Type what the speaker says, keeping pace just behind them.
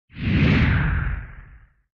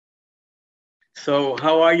So,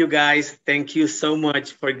 how are you guys? Thank you so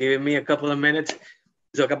much for giving me a couple of minutes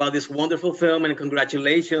to talk about this wonderful film, and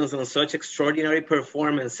congratulations on such extraordinary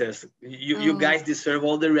performances. You Oh, guys deserve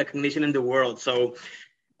all the recognition in the world. So,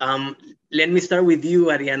 um, let me start with you,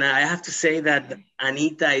 Ariana. I have to say that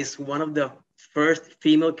Anita is one of the first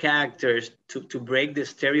female characters to break the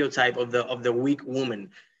stereotype of the weak woman.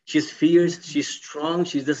 She's fierce, she's strong,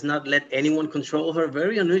 she does not let anyone control her.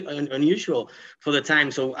 Very unusual for the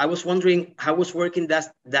time. So I was wondering how was working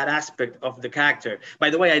that aspect of the character. By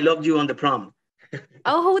the way, I loved you on the prom.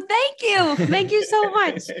 oh, thank you. Thank you so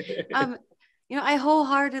much. Um, I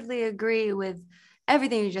wholeheartedly agree with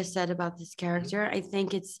everything you just said about this character. I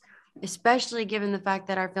think it's especially given the fact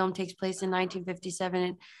that our film takes place in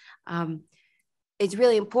 1957. Um, it's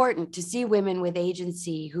really important to see women with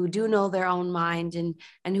agency who do know their own mind and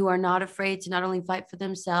who are not afraid to not only fight for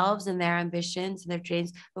themselves and their ambitions and their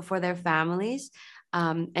dreams, but for their families.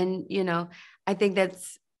 And I think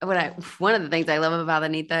that's one of the things I love about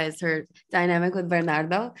Anita is her dynamic with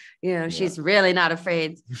Bernardo. Yeah. She's really not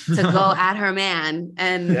afraid to go at her man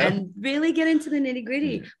and Yeah. and really get into the nitty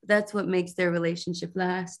gritty. That's what makes their relationship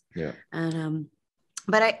last. Yeah. And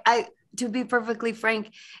but I to be perfectly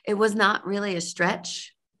frank, it was not really a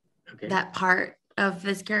stretch, Okay. that part of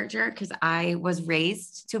this character, because I was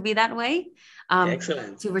raised to be that way,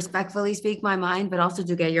 Excellent. to respectfully speak my mind, but also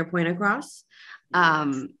to get your point across.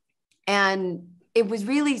 And it was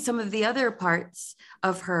really some of the other parts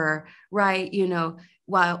of her, right?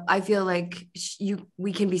 While I feel like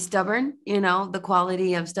we can be stubborn, the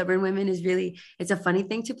quality of stubborn women is really, it's a funny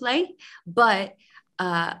thing to play, but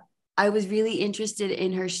I was really interested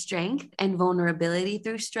in her strength and vulnerability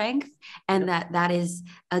through strength, and that is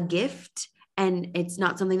a gift, and it's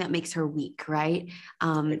not something that makes her weak, right?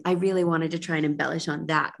 I really wanted to try and embellish on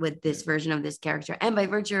that with this version of this character, and by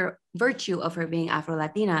virtue of her being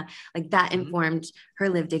Afro-Latina, like that informed her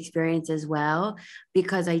lived experience as well,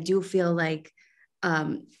 because I do feel like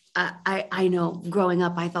I know growing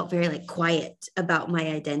up, I felt very like quiet about my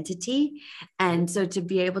identity. And so to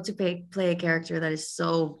be able to play a character that is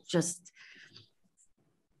so just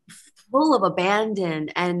full of abandon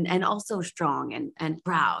and also strong and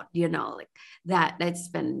proud, like that's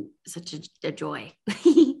been such a joy.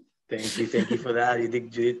 Thank you for that. You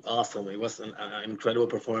did awesome. It was an incredible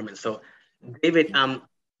performance. So, David,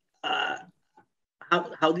 uh,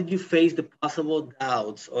 how did you face the possible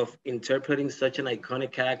doubts of interpreting such an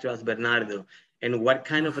iconic character as Bernardo? And what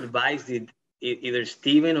kind of advice did either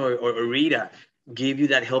Steven or Rita give you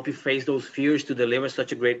that helped you face those fears to deliver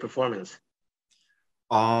such a great performance?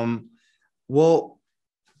 Well,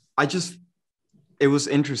 it was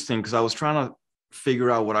interesting because I was trying to figure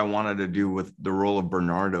out what I wanted to do with the role of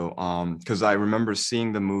Bernardo. Because I remember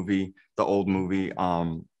seeing the old movie,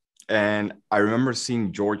 and I remember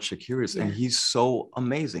seeing George Chakiris, and he's so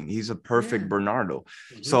amazing. He's a perfect Bernardo.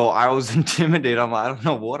 So I was intimidated. I'm like, I don't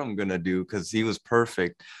know what I'm gonna do because he was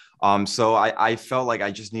perfect. So I felt like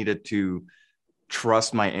I just needed to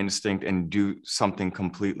trust my instinct and do something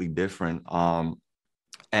completely different.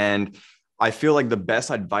 And I feel like the best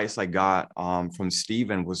advice I got from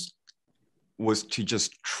Steven was to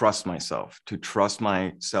just trust myself,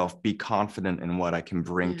 be confident in what I can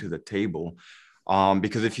bring to the table.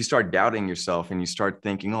 Because if you start doubting yourself and you start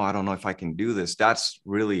thinking, oh, I don't know if I can do this, that's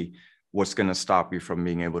really what's going to stop you from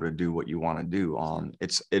being able to do what you want to do.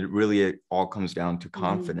 It all comes down to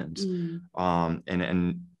confidence,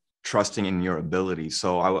 and trusting in your ability.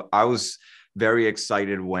 So I was very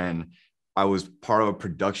excited when I was part of a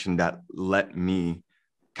production that let me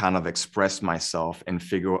kind of express myself and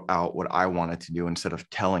figure out what I wanted to do instead of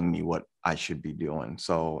telling me what I should be doing.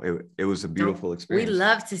 So it was a beautiful experience. We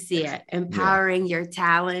love to see it, empowering your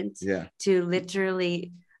talent to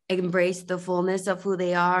literally embrace the fullness of who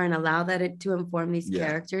they are and allow that to inform these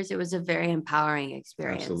characters. It was a very empowering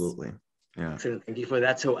experience. Absolutely. Yeah. Excellent. Thank you for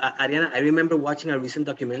that. So, Ariana, I remember watching a recent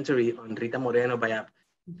documentary on Rita Moreno by a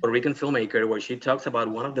Puerto Rican filmmaker where she talks about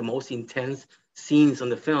one of the most intense scenes on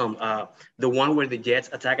the film, the one where the Jets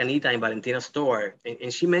attack Anita in Valentina's store.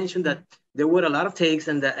 And she mentioned that there were a lot of takes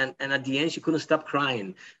and at the end she couldn't stop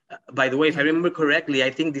crying. By the way, if I remember correctly,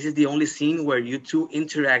 I think this is the only scene where you two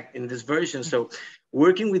interact in this version. So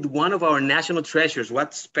working with one of our national treasures,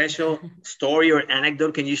 what special story or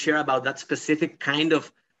anecdote can you share about that specific kind of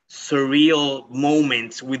surreal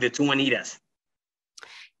moment with the two Anitas?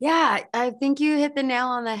 Yeah, I think you hit the nail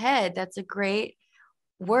on the head. That's a great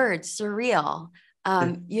word, surreal.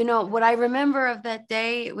 What I remember of that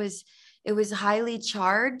day, it was highly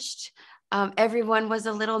charged. Everyone was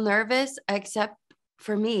a little nervous, except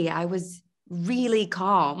for me. I was really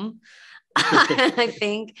calm. I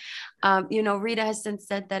think, Rita has since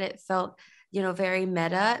said that it felt you know, very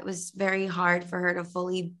meta. It was very hard for her to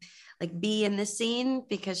fully like be in the scene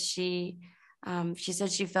because she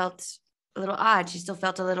said she felt a little odd. She still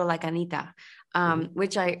felt a little like Anita,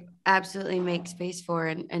 which I absolutely make space for,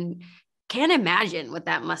 and can't imagine what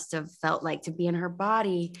that must have felt like to be in her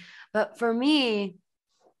body. But for me,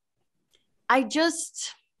 I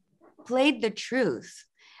just played the truth.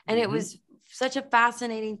 And it was such a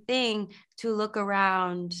fascinating thing to look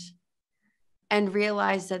around and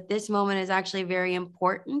realize that this moment is actually very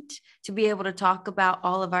important to be able to talk about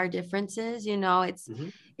all of our differences. You know, it's,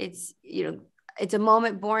 you know, it's a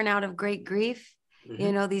moment born out of great grief.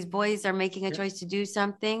 You know, these boys are making a choice to do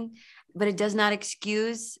something, but it does not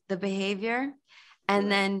excuse the behavior. And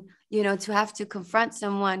then, you know, to have to confront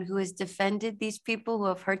someone who has defended these people who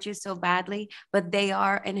have hurt you so badly, but they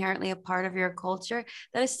are inherently a part of your culture.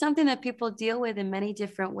 That is something that people deal with in many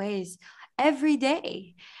different ways every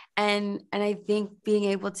day. And I think being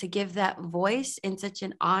able to give that voice in such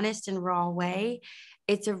an honest and raw way,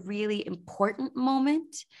 it's a really important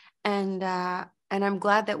moment. And I'm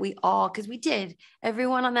glad that we all, because we did,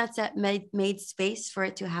 everyone on that set made space for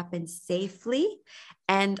it to happen safely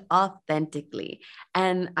and authentically.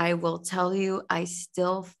 And I will tell you, I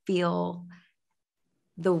still feel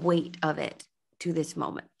the weight of it to this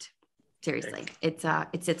moment. Seriously, it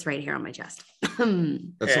sits right here on my chest.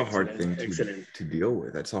 That's a hard thing to deal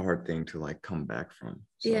with. That's a hard thing to like come back from.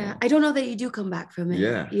 So. Yeah, I don't know that you do come back from it.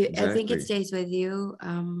 Yeah, exactly. I think it stays with you.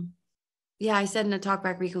 Yeah, I said in a talk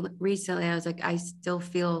back recently, I was like, I still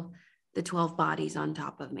feel the 12 bodies on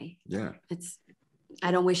top of me. Yeah. I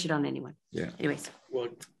don't wish it on anyone. Yeah. Anyways.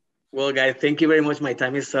 Well, guys, thank you very much. My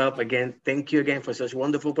time is up. Again, thank you again for such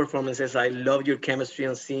wonderful performances. I love your chemistry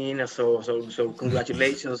on scene. So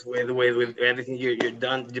congratulations with everything you've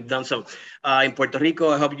done. So in Puerto Rico,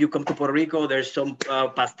 I hope you come to Puerto Rico. There's some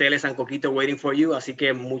pasteles and coquito waiting for you. Así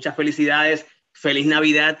que muchas felicidades. Feliz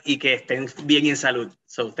Navidad y que estén bien en salud.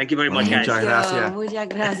 So thank you very much, guys. Muchas gracias. Muchas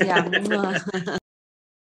gracias.